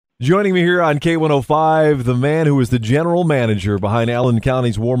Joining me here on K105, the man who was the general manager behind Allen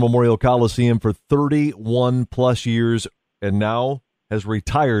County's War Memorial Coliseum for 31 plus years and now has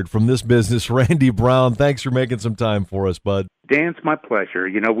retired from this business, Randy Brown. Thanks for making some time for us, bud. Dan, it's my pleasure.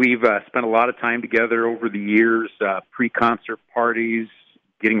 You know, we've spent a lot of time together over the years, pre-concert parties,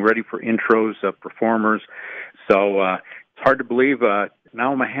 getting ready for intros of performers. So it's hard to believe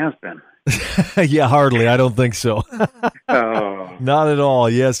now I'm a has-been. Yeah, hardly. I don't think so. Oh. Not at all.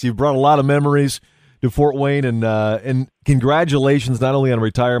 Yes, you brought a lot of memories to Fort Wayne, and congratulations not only on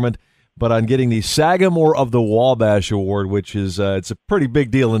retirement, but on getting the Sagamore of the Wabash Award, which is it's a pretty big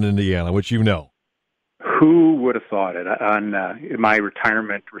deal in Indiana, which you know. Who would have thought it? On my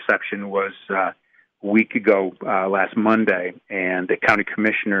retirement reception was a week ago, last Monday, and the county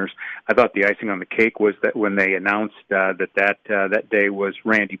commissioners, I thought the icing on the cake was that when they announced that day was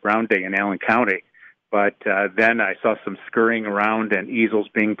Randy Brown Day in Allen County. But then I saw some scurrying around and easels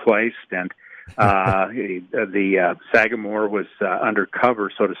being placed, and the Sagamore was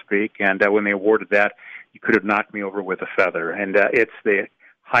undercover, so to speak. And when they awarded that, you could have knocked me over with a feather. And it's the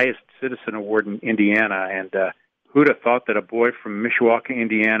highest citizen award in Indiana, and who'd have thought that a boy from Mishawaka,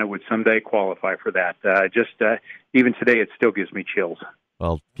 Indiana, would someday qualify for that? Even today, it still gives me chills.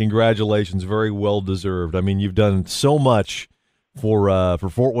 Well, congratulations. Very well deserved. I mean, you've done so much for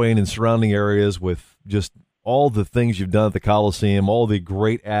Fort Wayne and surrounding areas with just all the things you've done at the Coliseum, all the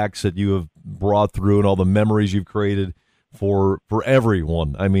great acts that you have brought through, and all the memories you've created for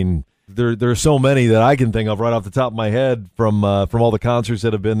everyone. I mean, there's so many that I can think of right off the top of my head from all the concerts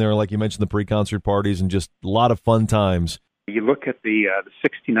that have been there, like you mentioned, the pre-concert parties, and just a lot of fun times. You look at the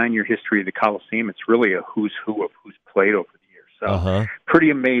 69-year history of the Coliseum, it's really a who's who of who's played over the years. So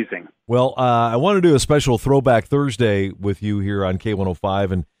pretty amazing. Well, I want to do a special Throwback Thursday with you here on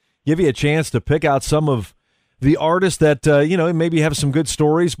K105 and give you a chance to pick out some of the artists that, maybe have some good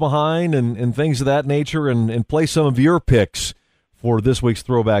stories behind and things of that nature, and play some of your picks for this week's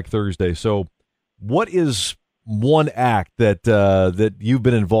Throwback Thursday. So what is one act that you've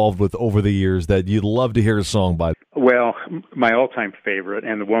been involved with over the years that you'd love to hear a song by? Well, my all-time favorite,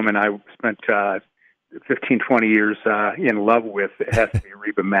 and the woman I spent 15, 20 years in love with, it has to be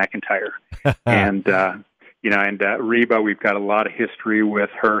Reba McEntire. And, Reba, we've got a lot of history with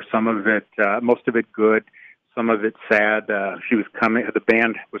her, some of it, most of it good. Some of it sad. The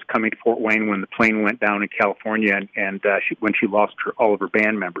band was coming to Fort Wayne when the plane went down in California, and when she lost all of her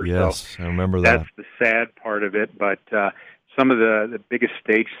band members. Yes, so I remember that. That's the sad part of it. But some of the biggest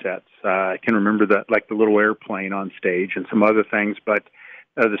stage sets, I can remember like the little airplane on stage and some other things. But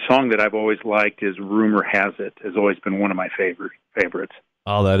the song that I've always liked is "Rumor Has It." Has always been one of my favorites.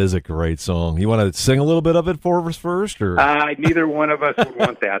 Oh, that is a great song. You want to sing a little bit of it for us first? Or neither one of us would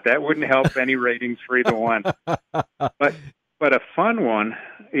want that. That wouldn't help any ratings for either one. But a fun one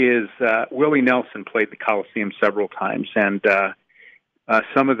is Willie Nelson played the Coliseum several times, and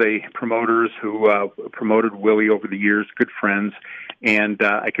some of the promoters who promoted Willie over the years, good friends, and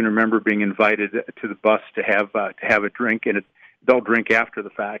I can remember being invited to the bus to have a drink, and they'll drink after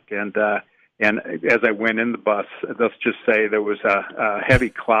the fact, and as I went in the bus, let's just say there was a heavy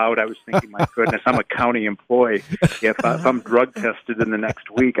cloud. I was thinking, my goodness, I'm a county employee. If I'm drug tested in the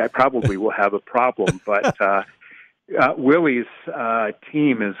next week, I probably will have a problem. But Willie's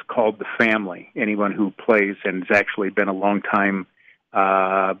team is called The Family. Anyone who plays and has actually been a long time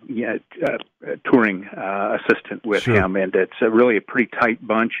touring assistant with him, and it's really a pretty tight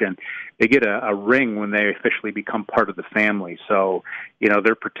bunch, and they get a ring when they officially become part of the family. So,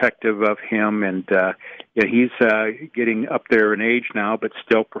 they're protective of him, and he's getting up there in age now, but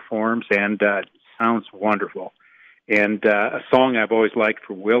still performs and sounds wonderful. And a song I've always liked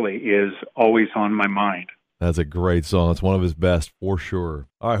for Willie is "Always on My Mind." That's a great song. It's one of his best for sure.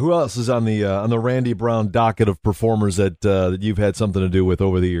 All right, who else is on the Randy Brown docket of performers that you've had something to do with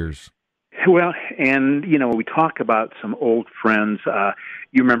over the years? Well, and we talk about some old friends.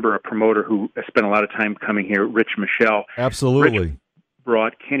 You remember a promoter who spent a lot of time coming here, Rich Michelle. Absolutely. Rich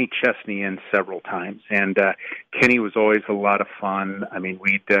brought Kenny Chesney in several times, and Kenny was always a lot of fun. I mean,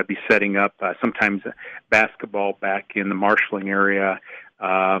 we'd be setting up sometimes basketball back in the marshalling area,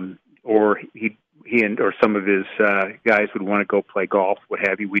 or he or some of his guys would want to go play golf, what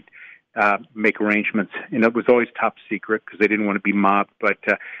have you. We'd make arrangements, and it was always top secret because they didn't want to be mobbed, but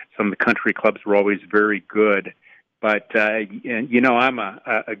some of the country clubs were always very good. But, I'm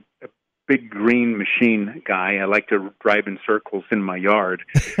a big green machine guy. I like to drive in circles in my yard.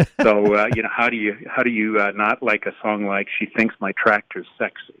 So, how do you not like a song like "She Thinks My Tractor's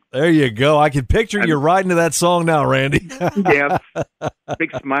Sexy"? There you go. I can picture you riding to that song now, Randy. Yeah,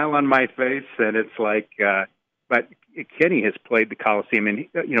 big smile on my face, and it's like, but Kenny has played the Coliseum in,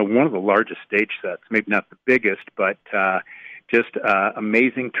 one of the largest stage sets, maybe not the biggest, but just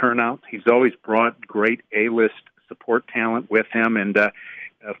amazing turnout. He's always brought great A-list support talent with him, and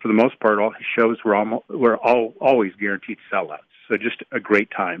for the most part, all his shows were always guaranteed sellouts. So just a great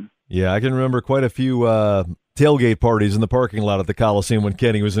time. Yeah, I can remember quite a few tailgate parties in the parking lot at the Coliseum when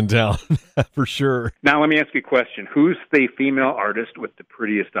Kenny was in town, for sure. Now, let me ask you a question. Who's the female artist with the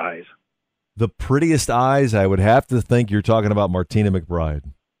prettiest eyes? The prettiest eyes, I would have to think you're talking about Martina McBride.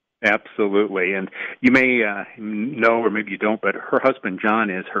 Absolutely. And you may know, or maybe you don't, but her husband, John,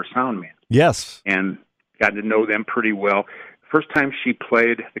 is her sound man. Yes. And got to know them pretty well. First time she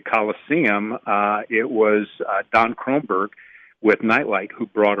played the Coliseum, it was Don Kronberg with Nightlight who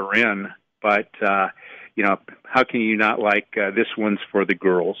brought her in. But, how can you not like This One's for the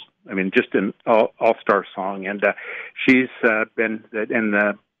Girls? I mean, just an all-star song. And she's been,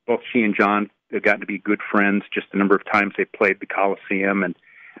 and both she and John have gotten to be good friends just a number of times they played the Coliseum, and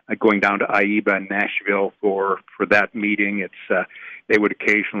going down to AIBA in Nashville for that meeting. It's they would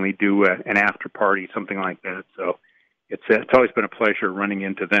occasionally do an after party, something like that. So it's always been a pleasure running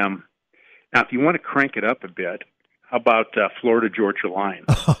into them. Now, if you want to crank it up a bit, how about Florida Georgia Line?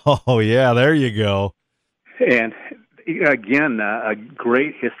 Oh, yeah, there you go. And again, a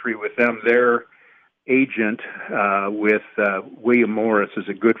great history with them. Their agent with William Morris is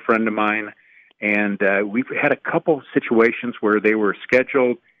a good friend of mine, and we've had a couple situations where they were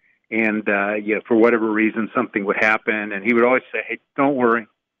scheduled, and for whatever reason, something would happen, and he would always say, "Hey, don't worry,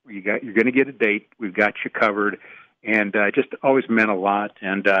 you're going to get a date. We've got you covered," and just always meant a lot.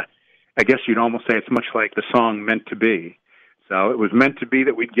 And I guess you'd almost say it's much like the song "Meant to Be." So it was meant to be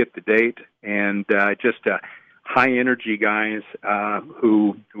that we'd get the date, and just high energy guys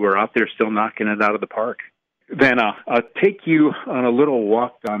who are out there still knocking it out of the park. Then I'll take you on a little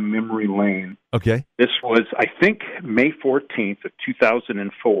walk down memory lane. Okay. This was, I think, May 14th of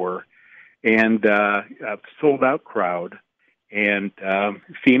 2004, and a sold-out crowd, and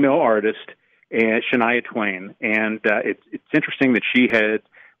female artist, and Shania Twain. And it's interesting that she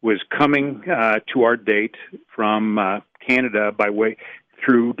was coming to our date from Canada by way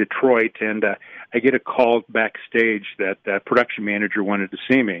through Detroit, and I get a call backstage that the production manager wanted to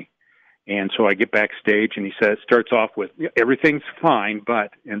see me. And so I get backstage, and he starts off with, "Everything's fine,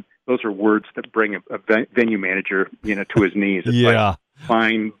 but," and those are words that bring a venue manager, to his knees. It's like,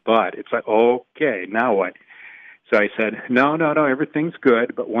 "Fine, but." It's like, okay, now what? So I said, no, everything's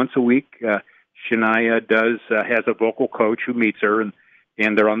good, but once a week, Shania has a vocal coach who meets her, and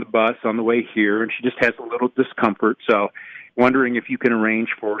they're on the bus on the way here, and she just has a little discomfort. So wondering if you can arrange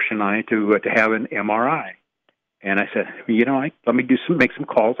for Shania to have an MRI. And I said, let me make some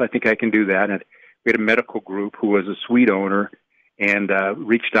calls. I think I can do that. And we had a medical group who was a suite owner, and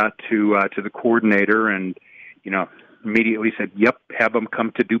reached out to the coordinator, and immediately said, "Yep, have them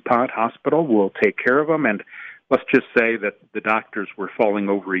come to DuPont Hospital. We'll take care of them." And let's just say that the doctors were falling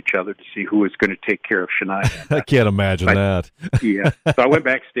over each other to see who was going to take care of Shania. I can't imagine that. Yeah. So I went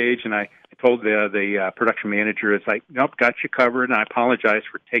backstage, and I told the production manager, it's like, "Nope, got you covered, and I apologize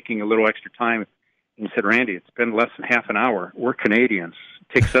for taking a little extra time." And he said, "Randy, it's been less than half an hour. We're Canadians.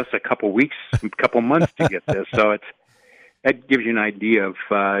 It takes us a couple weeks, a couple months to get this." So that gives you an idea of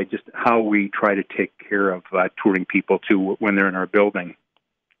just how we try to take care of touring people, too, when they're in our building.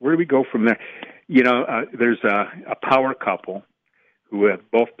 Where do we go from there? There's a power couple who have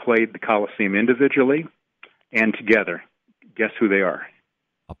both played the Coliseum individually and together. Guess who they are?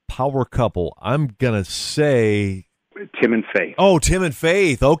 A power couple. I'm going to say Tim and Faith. Oh, Tim and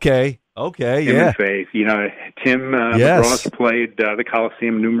Faith. Okay, Tim and Faith. Tim yes. McGraw has played the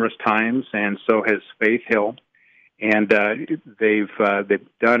Coliseum numerous times, and so has Faith Hill. And they've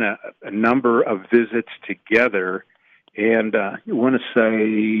done a number of visits together. And you want to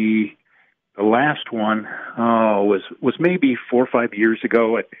say the last one was maybe 4 or 5 years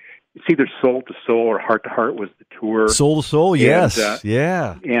ago. It's either Soul to Soul or Heart to Heart was the tour. Soul to Soul, yes,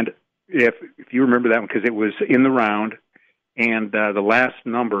 yeah. And if you remember that one, because it was in the round, and the last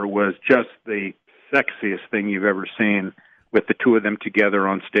number was just the sexiest thing you've ever seen, with the two of them together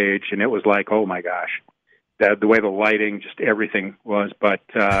on stage, and it was like, oh my gosh, the way the lighting, just everything was. But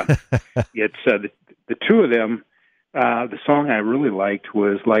it's the two of them. The song I really liked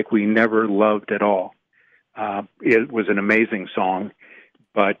was "Like We Never Loved at All." It was an amazing song,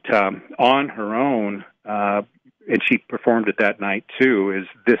 but on her own, and she performed it that night too, is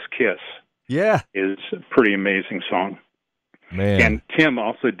 "This Kiss." Yeah, is a pretty amazing song. Man. And Tim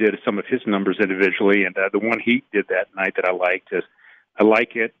also did some of his numbers individually, and the one he did that night that I liked is "I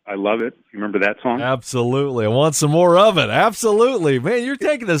Like It, I Love It." You remember that song? Absolutely. I want some more of it. Absolutely. Man, you're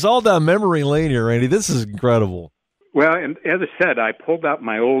taking this all down memory lane here, Randy. This is incredible. Well, and as I said, I pulled out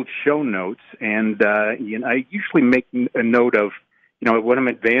my old show notes, and I usually make a note of, what I'm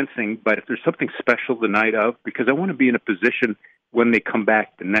advancing, but if there's something special the night of, because I want to be in a position when they come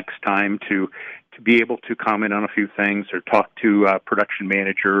back the next time to be able to comment on a few things or talk to a production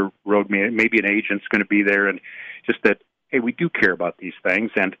manager, road manager, maybe an agent's going to be there, and just that, hey, we do care about these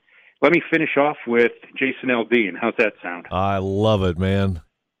things. And let me finish off with Jason Aldean. How's that sound? I love it, man.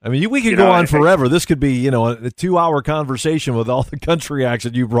 I mean, we could go on forever. This could be, a 2-hour conversation with all the country acts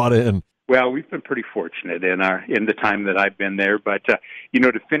that you brought in. Well, we've been pretty fortunate in the time that I've been there. But,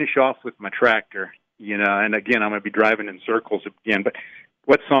 to finish off with my tractor, and again, I'm going to be driving in circles again. But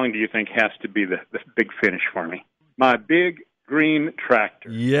what song do you think has to be the big finish for me? My Big Green Tractor.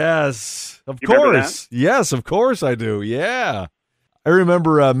 Yes, of course. Yes, of course I do. Yeah. I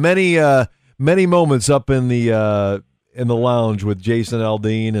remember many moments up in the lounge with Jason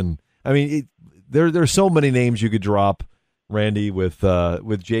Aldean, and I mean, there's so many names you could drop, Randy, with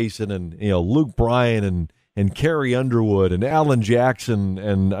Jason and Luke Bryan and Carrie Underwood and Alan Jackson,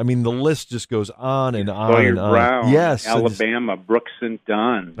 and I mean the list just goes on and on Sawyer and on. Brown, yes, Alabama, Brooks and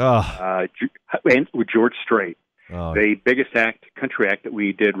Dunn, and with George Strait, the biggest country act that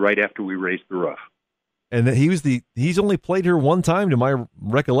we did right after we raised the roof. And he's only played here one time, to my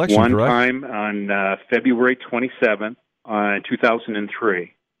recollection. One correct? time on February 27th,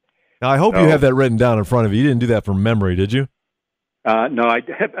 2003. Now I hope you have that written down in front of you. You didn't do that from memory, did you? No,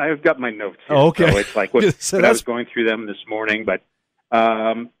 I've got my notes here. Oh, okay. So it's like I was going through them this morning. But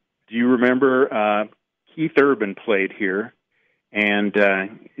do you remember Keith Urban played here? And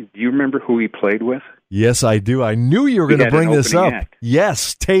do you remember who he played with? Yes, I do. I knew you were going to bring this up. Act.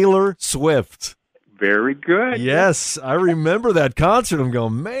 Yes, Taylor Swift. Very good. Yes, I remember that concert. I'm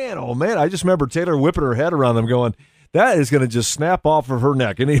going, man, oh, man. I just remember Taylor whipping her head around them going, that is going to just snap off of her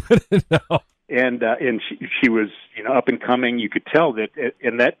neck. And even now. And she was, up and coming. You could tell that,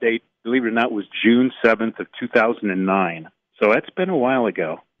 and that date, believe it or not, was June 7th of 2009. So that's been a while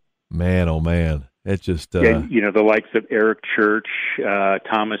ago. Man, oh, man. It just... the likes of Eric Church,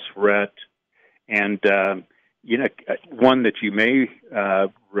 Thomas Rhett, and, one that you may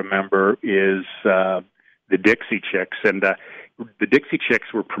remember is the Dixie Chicks. And the Dixie Chicks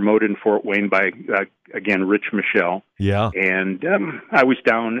were promoted in Fort Wayne by, again, Rich Michelle. Yeah. And I was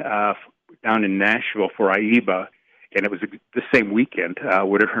down in Nashville for AIBA, and it was the same weekend,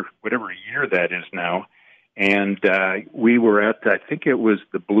 whatever year that is now. And we were at, I think it was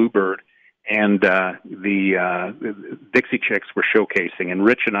the Bluebird, and the Dixie Chicks were showcasing, and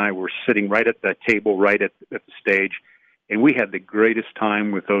Rich and I were sitting right at the table, right at the stage, and we had the greatest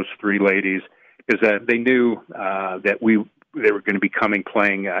time with those three ladies because they knew that they were going to be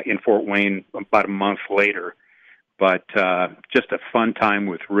playing in Fort Wayne about a month later. But just a fun time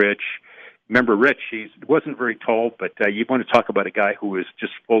with Rich. Remember, Rich, he wasn't very tall, but you want to talk about a guy who was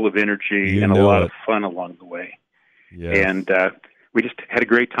just full of energy and a lot of fun along the way. Yes. And we just had a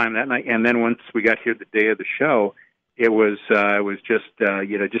great time that night. And then once we got here the day of the show, it was just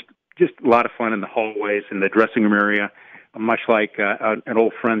a lot of fun in the hallways and the dressing room area, much like an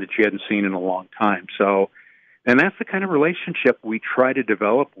old friend that you hadn't seen in a long time. So, and that's the kind of relationship we try to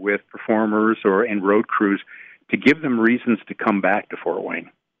develop with performers and road crews to give them reasons to come back to Fort Wayne.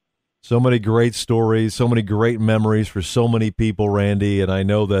 So many great stories, so many great memories for so many people, Randy. And I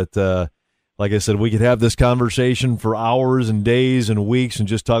know that, like I said, we could have this conversation for hours and days and weeks and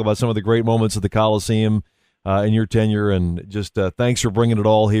just talk about some of the great moments of the Coliseum in your tenure. And just thanks for bringing it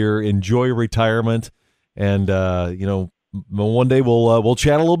all here. Enjoy retirement. And, one day we'll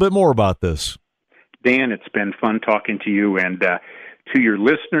chat a little bit more about this. Dan, it's been fun talking to you. And to your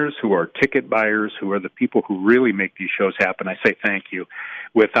listeners who are ticket buyers, who are the people who really make these shows happen, I say thank you.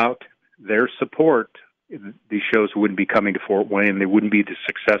 Without their support, these shows wouldn't be coming to Fort Wayne. They wouldn't be the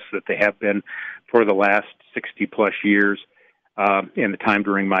success that they have been for the last 60-plus years in the time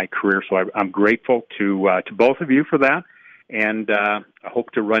during my career. So I'm grateful to both of you for that, and I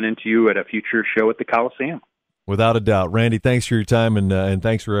hope to run into you at a future show at the Coliseum. Without a doubt. Randy, thanks for your time, and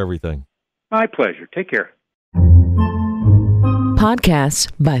thanks for everything. My pleasure. Take care.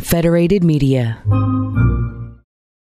 Podcasts by Federated Media.